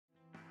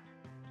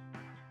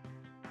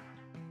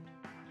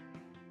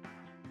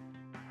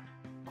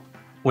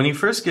When you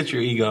first get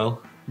your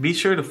Ego, be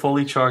sure to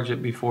fully charge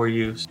it before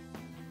use.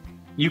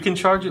 You can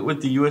charge it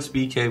with the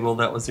USB cable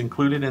that was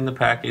included in the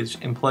package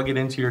and plug it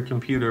into your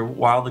computer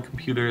while the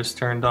computer is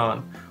turned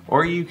on,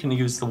 or you can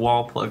use the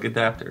wall plug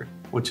adapter,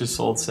 which is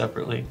sold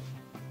separately.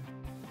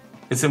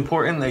 It's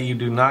important that you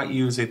do not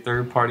use a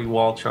third-party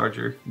wall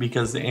charger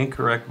because the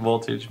incorrect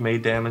voltage may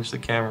damage the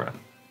camera.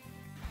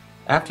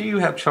 After you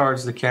have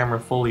charged the camera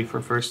fully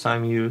for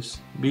first-time use,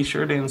 be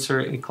sure to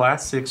insert a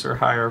Class 6 or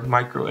higher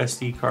micro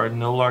SD card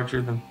no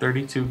larger than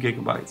 32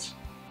 gigabytes.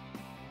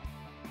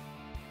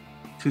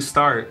 To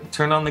start,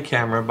 turn on the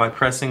camera by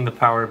pressing the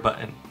power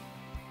button.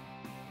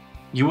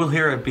 You will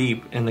hear a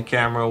beep and the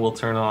camera will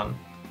turn on.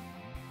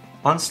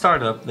 On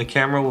startup, the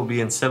camera will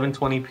be in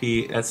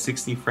 720p at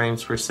 60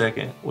 frames per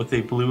second with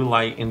a blue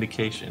light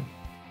indication.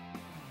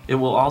 It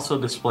will also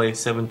display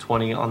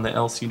 720 on the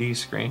LCD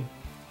screen.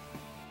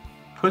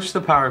 Push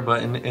the power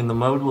button and the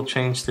mode will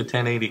change to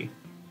 1080.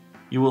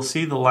 You will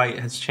see the light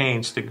has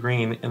changed to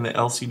green and the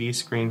LCD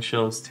screen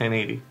shows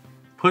 1080.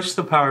 Push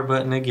the power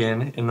button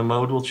again and the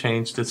mode will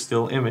change to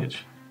still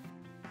image.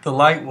 The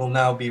light will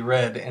now be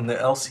red and the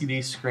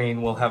LCD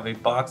screen will have a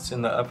box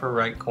in the upper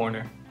right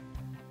corner.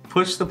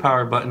 Push the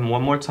power button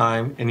one more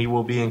time and you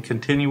will be in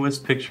continuous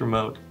picture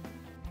mode.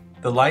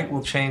 The light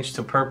will change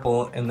to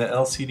purple and the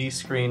LCD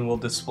screen will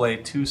display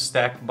two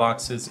stacked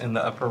boxes in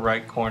the upper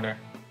right corner.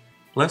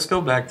 Let's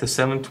go back to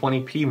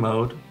 720p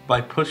mode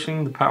by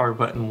pushing the power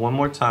button one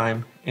more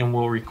time and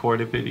we'll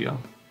record a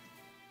video.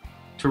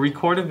 To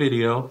record a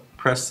video,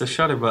 press the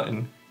shutter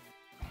button.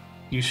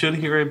 You should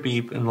hear a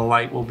beep and the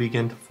light will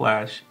begin to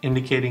flash,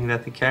 indicating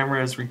that the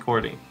camera is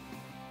recording.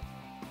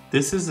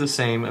 This is the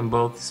same in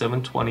both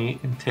 720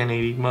 and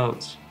 1080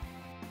 modes.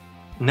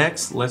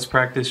 Next, let's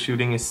practice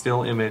shooting a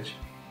still image.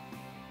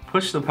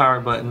 Push the power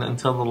button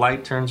until the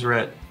light turns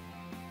red.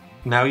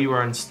 Now you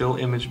are in still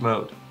image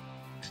mode.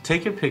 To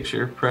take a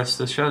picture, press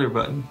the shutter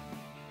button.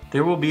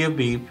 There will be a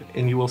beep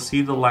and you will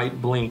see the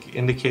light blink,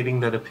 indicating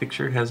that a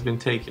picture has been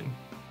taken.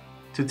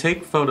 To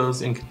take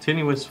photos in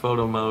continuous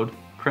photo mode,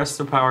 press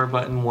the power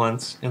button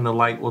once and the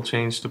light will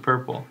change to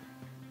purple.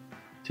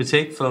 To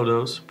take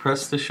photos,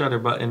 press the shutter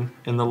button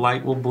and the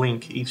light will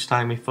blink each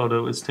time a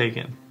photo is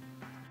taken.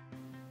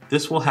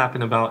 This will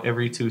happen about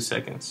every 2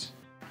 seconds.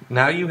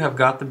 Now you have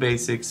got the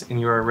basics and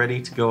you are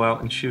ready to go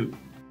out and shoot.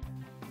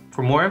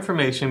 For more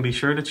information, be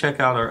sure to check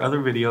out our other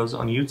videos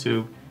on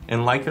YouTube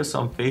and like us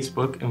on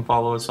Facebook and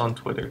follow us on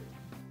Twitter.